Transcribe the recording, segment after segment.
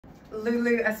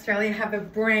Lou Australia have a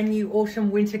brand new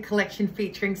autumn winter collection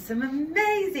featuring some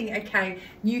amazing,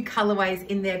 new colorways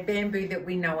in their bamboo that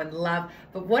we know and love.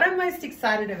 But what I'm most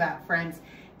excited about, friends,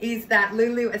 is that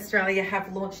Lou Australia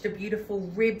have launched a beautiful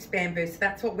ribbed bamboo. So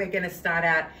that's what we're going to start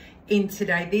out in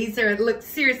today. These are, look,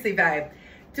 seriously, babe,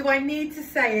 do I need to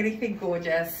say anything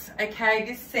gorgeous? Okay,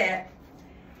 this set,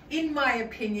 in my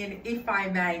opinion, if I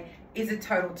may, is a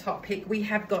total top pick. We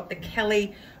have got the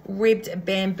Kelly ribbed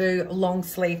bamboo long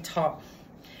sleeve top.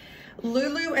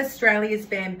 Lou Australia's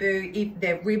bamboo, if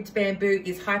their ribbed bamboo,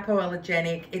 is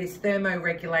hypoallergenic. It is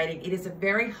thermoregulating. It is a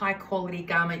very high quality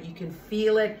garment. You can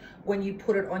feel it when you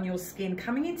put it on your skin.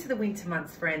 Coming into the winter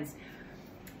months, friends,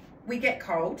 we get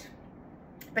cold,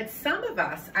 but some of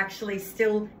us actually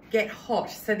still get hot.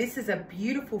 So this is a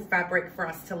beautiful fabric for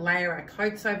us to layer our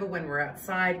coats over when we're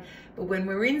outside. But when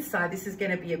we're inside, this is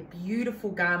going to be a beautiful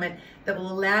garment that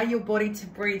will allow your body to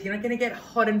breathe. You're not going to get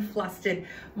hot and flustered.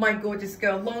 My gorgeous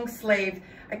girl, long sleeve.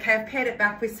 Okay, I've paired it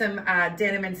back with some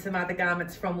denim and some other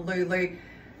garments from Lulu.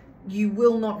 You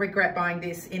will not regret buying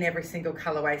this in every single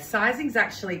colorway. Sizing's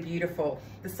actually beautiful.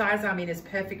 The size I'm in is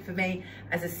perfect for me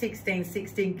as a 16,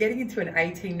 getting into an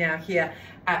 18 now here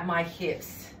at my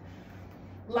hips.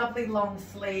 Lovely long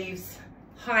sleeves,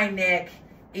 high neck,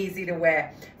 easy to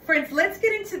wear. Friends, let's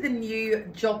get into the new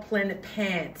Joplin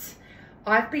pants.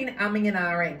 I've been umming and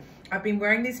ahhing. I've been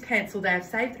wearing these pants all day. I've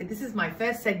saved, this is my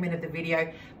first segment of the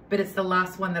video, but it's the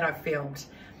last one that I've filmed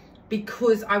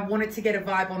because I wanted to get a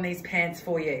vibe on these pants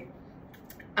for you.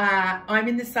 I'm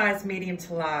in the size medium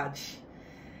to large,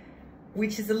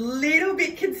 which is a little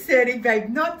bit concerning, babe.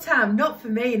 Not for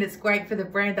me, and it's great for the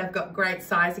brand. They've got great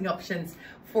sizing options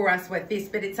for us with this,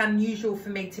 but it's unusual for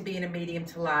me to be in a medium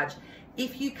to large.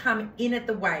 If you come in at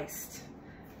the waist,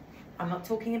 I'm not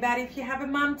talking about if you have a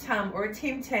mum tum or a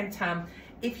Tim Tam tum.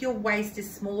 If your waist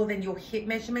is smaller than your hip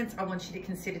measurements, I want you to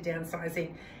consider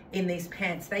downsizing in these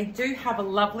pants. They do have a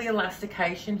lovely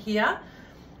elastication here,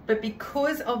 but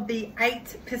because of the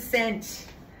 8%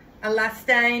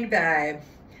 elastane, babe,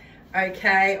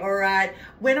 okay, all right.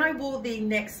 When I wore the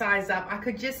next size up, I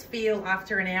could just feel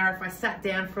after an hour, if I sat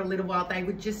down for a little while, they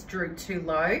would just droop too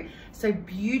low. So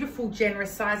beautiful,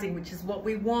 generous sizing, which is what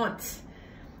we want.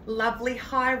 Lovely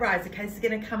high rise, okay, this is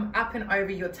gonna come up and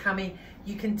over your tummy.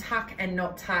 You can tuck and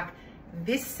not tuck.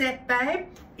 This set, babe,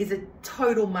 is a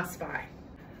total must buy.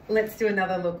 Let's do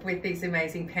another look with these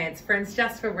amazing pants. Friends,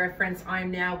 just for reference,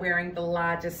 I'm now wearing the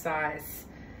larger size.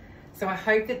 So I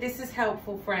hope that this is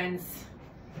helpful, friends.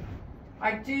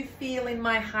 I do feel in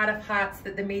my heart of hearts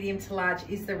that the medium to large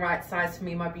is the right size for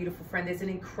me, my beautiful friend. There's an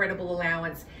incredible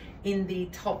allowance in the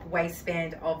top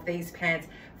waistband of these pants.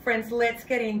 Friends, let's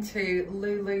get into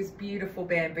Lulu's beautiful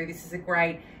bamboo. This is a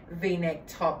great V-neck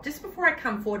top. Just before I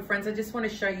come forward, friends, I just want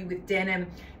to show you with denim.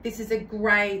 This is a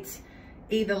great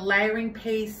either layering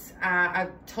piece, a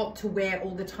top to wear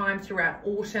all the time throughout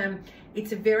autumn.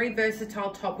 It's a very versatile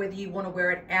top, whether you want to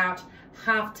wear it out,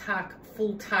 half tuck,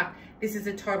 full tuck. This is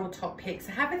a total top pick.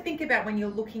 So have a think about when you're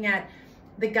looking at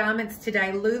the garments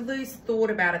today. Lulu's thought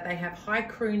about it. They have high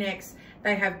crew necks,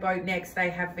 they have boat necks, they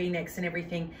have V-necks and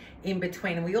everything in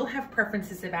between. And we all have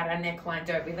preferences about our neckline,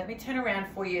 don't we? Let me turn around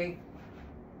for you.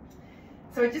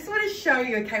 So I just want to show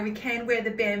you, okay, we can wear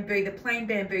the bamboo, the plain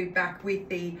bamboo back with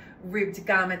the ribbed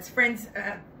garments. Friends,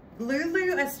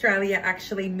 Lulu Australia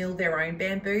actually mill their own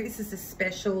bamboo. This is a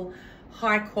special,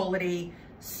 high quality,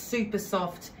 super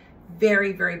soft,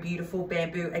 very, very beautiful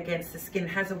bamboo against the skin. It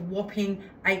has a whopping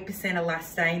 8%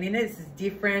 elastane in it. This is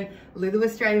different. Lulu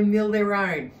Australia mill their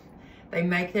own. They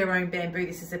make their own bamboo.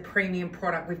 This is a premium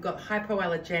product. We've got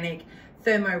hypoallergenic,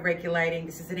 thermoregulating.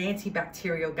 This is an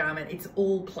antibacterial garment. It's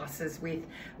all pluses with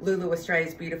Lulu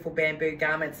Australia's beautiful bamboo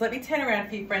garments. Let me turn around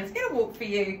for you, friends. Get a walk for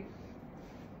you.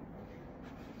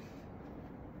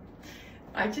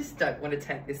 I just don't want to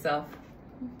take this off.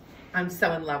 I'm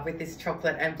so in love with this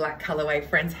chocolate and black colorway,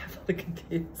 friends. Have a look at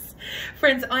this.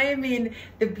 Friends, I am in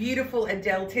the beautiful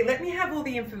Adele tee. Let me have all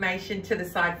the information to the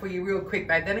side for you real quick,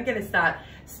 babe. Then I'm going to start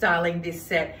styling this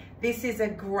set. This is a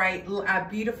great,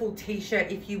 beautiful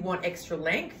t-shirt if you want extra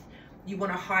length. You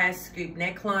want a higher scoop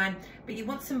neckline, but you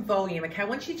want some volume, okay? I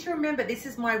want you to remember this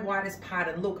is my widest part.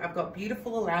 And look, I've got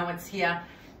beautiful allowance here.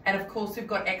 And of course, we've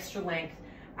got extra length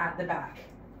at the back.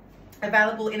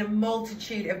 Available in a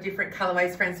multitude of different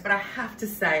colorways, friends, but I have to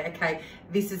say, okay,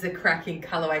 this is a cracking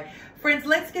colorway. Friends,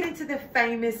 let's get into the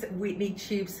famous Whitney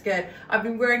tube skirt. I've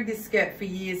been wearing this skirt for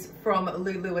years from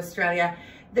Lulu Australia.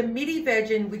 The midi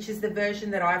version, which is the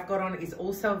version that I've got on, is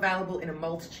also available in a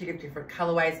multitude of different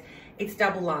colorways. It's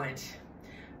double lined.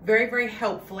 Very, very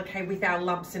helpful, okay, with our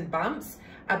lumps and bumps.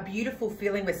 A beautiful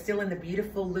feeling. We're still in the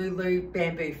beautiful Lulu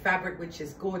bamboo fabric, which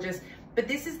is gorgeous. But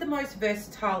this is the most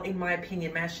versatile in my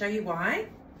opinion. May I show you why?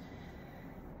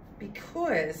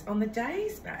 Because on the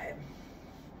days, babe,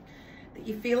 that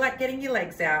you feel like getting your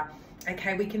legs out,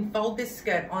 okay, we can fold this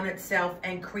skirt on itself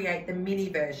and create the mini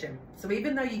version. So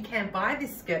even though you can buy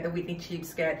this skirt, the Whitney tube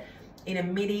skirt, in a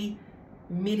midi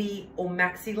or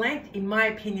maxi length, in my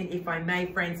opinion, if I may,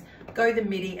 friends, go the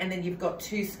midi and then you've got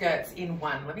two skirts in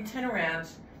one. Let me turn around.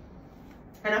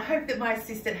 And I hope that my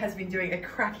assistant has been doing a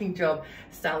cracking job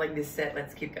styling this set.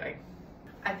 Let's keep going.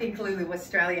 I think Lulu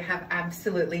Australia have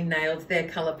absolutely nailed their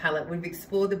color palette. We've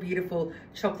explored the beautiful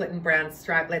chocolate and brown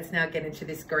stripe. Let's now get into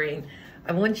this green.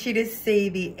 I want you to see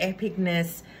the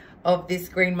epicness of this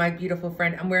green, my beautiful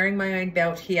friend. I'm wearing my own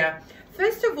belt here.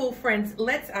 First of all, friends,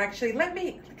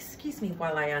 excuse me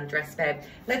while I undress, babe.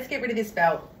 Let's get rid of this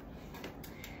belt.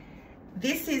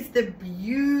 This is the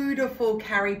beautiful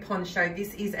Carrie poncho.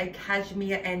 This is a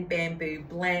cashmere and bamboo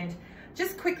blend.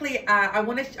 Just quickly, I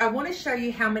want to show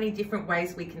you how many different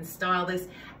ways we can style this.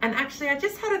 And actually, I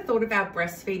just had a thought about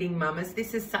breastfeeding mamas.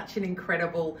 This is such an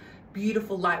incredible,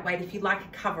 beautiful, lightweight, if you like, a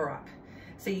cover up.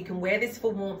 So you can wear this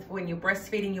for warmth when you're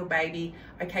breastfeeding your baby.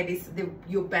 Okay,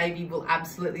 your baby will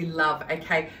absolutely love,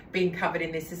 okay, being covered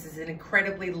in this. This is an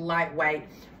incredibly lightweight,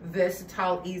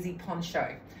 versatile, easy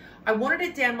poncho. I wanted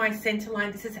it down my center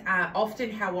line. This is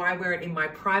often how I wear it in my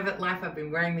private life. I've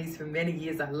been wearing these for many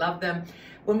years. I love them.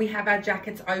 When we have our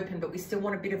jackets open, but we still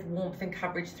want a bit of warmth and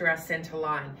coverage through our center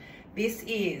line. This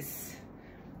is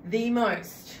the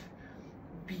most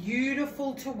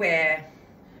beautiful to wear,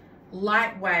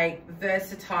 lightweight,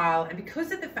 versatile, and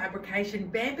because of the fabrication,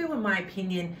 bamboo, in my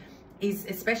opinion, is,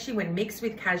 especially when mixed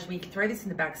with cashmere, you can throw this in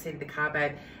the back seat of the car,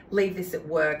 babe, leave this at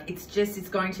work. It's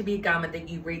going to be a garment that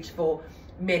you reach for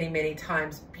many, many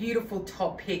times. Beautiful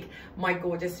top pick, my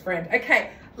gorgeous friend. Okay,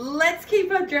 let's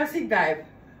keep undressing, babe.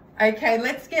 Okay,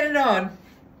 let's get it on.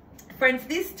 Friends,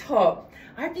 this top,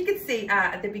 I hope you can see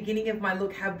at the beginning of my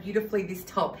look how beautifully this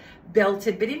top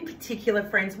belted, but in particular,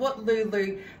 friends, what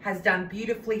Lulu has done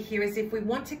beautifully here is if we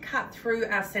want to cut through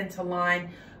our center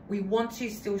line, we want to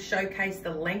still showcase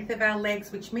the length of our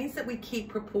legs, which means that we keep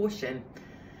proportion.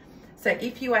 So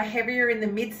if you are heavier in the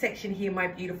midsection here, my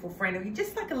beautiful friend, or you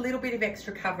just like a little bit of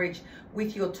extra coverage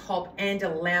with your top and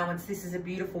allowance, this is a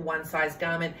beautiful one size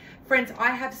garment. Friends, I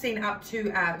have seen up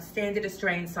to standard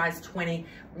Australian size 20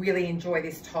 really enjoy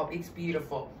this top. It's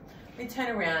beautiful. Let me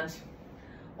turn around.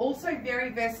 Also very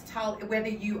versatile, whether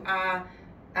you are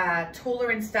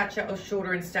taller in stature or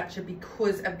shorter in stature,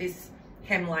 because of this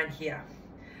hemline here.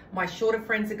 My shorter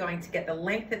friends are going to get the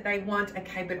length that they want,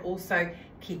 okay, but also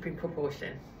keep in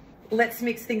proportion. Let's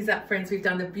mix things up, friends. We've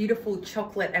done the beautiful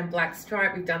chocolate and black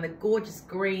stripe. We've done the gorgeous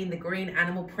green, the green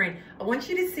animal print. I want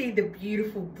you to see the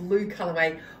beautiful blue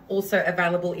colorway, also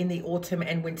available in the autumn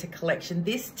and winter collection.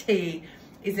 This tee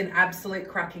is an absolute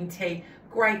cracking tee.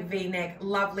 Great V-neck,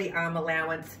 lovely arm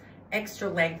allowance, extra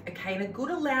length, okay, and a good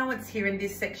allowance here in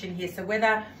this section here. So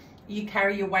whether you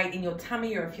carry your weight in your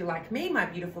tummy, or if you're like me, my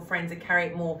beautiful friends, I carry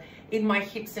it more in my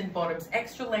hips and bottoms.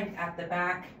 Extra length at the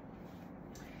back.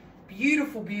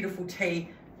 Beautiful, beautiful tee,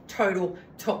 total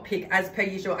top pick as per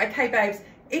usual. Okay, babes,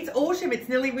 it's autumn, it's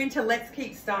nearly winter. Let's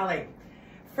keep styling.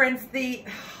 Friends,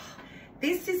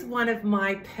 this is one of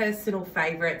my personal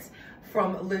favorites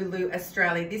from Lulu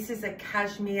Australia. This is a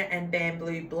cashmere and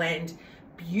bamboo blend.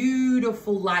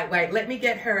 Beautiful, lightweight. Let me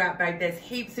get her out, babe. There's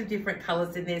heaps of different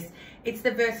colors in this. It's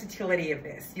the versatility of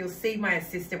this. You'll see my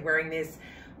assistant wearing this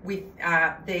with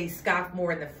the scarf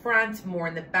more in the front, more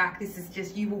in the back. This is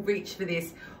just, you will reach for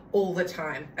this all the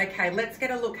time. Okay, let's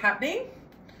get a look happening.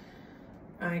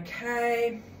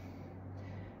 Okay,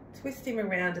 twist him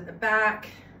around at the back.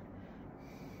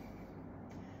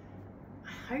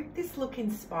 I hope this look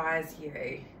inspires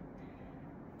you.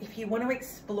 If you want to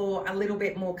explore a little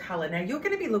bit more color. Now you're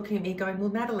going to be looking at me going, well,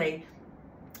 Natalie,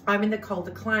 I'm in the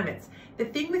colder climates. The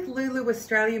thing with Lulu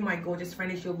Australia, my gorgeous friend,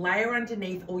 is you'll layer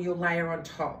underneath or you'll layer on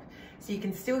top. So you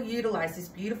can still utilize this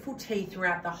beautiful tee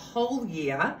throughout the whole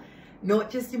year,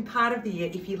 not just in part of the year,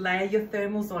 if you layer your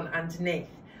thermals on underneath.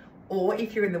 Or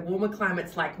if you're in the warmer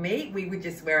climates like me, we would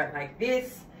just wear it like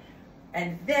this.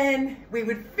 And then we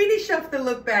would finish off the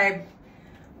look, babe,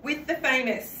 with the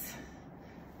famous.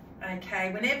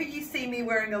 Okay, whenever you see me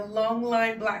wearing a long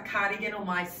line black cardigan, or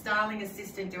my styling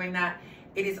assistant doing that,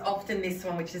 it is often this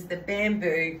one, which is the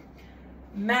bamboo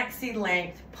maxi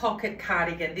length pocket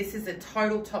cardigan. This is a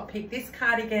total top pick. This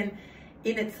cardigan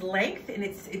in its length, in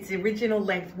its original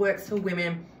length, works for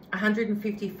women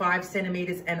 155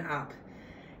 centimeters and up.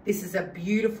 This is a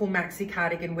beautiful maxi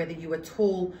cardigan, whether you are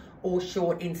tall or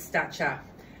short in stature.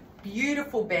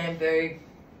 Beautiful bamboo.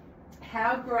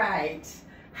 How great.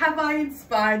 Have I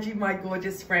inspired you, my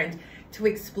gorgeous friend? to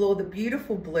explore the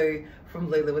beautiful blue from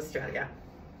Lulu Australia.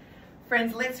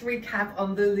 Friends, let's recap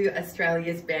on Lulu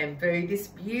Australia's bamboo. This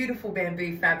beautiful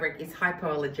bamboo fabric is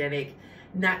hypoallergenic,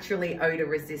 naturally odor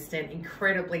resistant,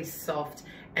 incredibly soft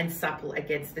and supple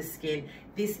against the skin.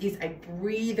 This is a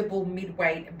breathable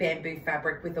mid-weight bamboo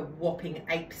fabric with a whopping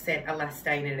 8%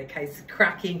 elastane in it. Okay, it's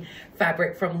cracking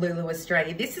fabric from Lulu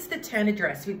Australia. This is the Turner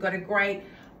dress. We've got a great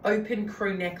open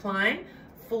crew neckline,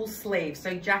 full sleeve,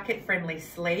 so jacket friendly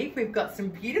sleeve. We've got some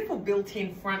beautiful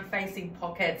built-in front facing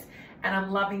pockets, and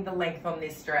I'm loving the length on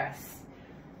this dress.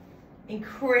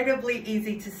 Incredibly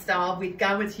easy to style with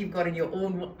garments you've got in your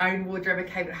own wardrobe.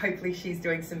 Okay, but hopefully she's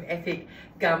doing some epic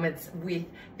garments with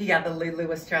the other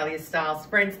Lulu Australia styles.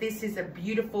 Friends, this is a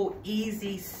beautiful,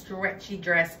 easy, stretchy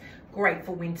dress, great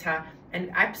for winter.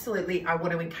 And absolutely, I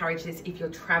want to encourage this if you're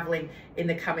traveling in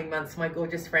the coming months, my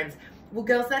gorgeous friends. Well,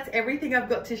 girls, that's everything I've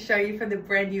got to show you from the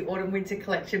brand new autumn winter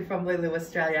collection from Lulu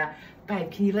Australia. Babe,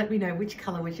 can you let me know which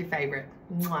color was your favorite?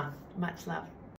 Mwah. Much love.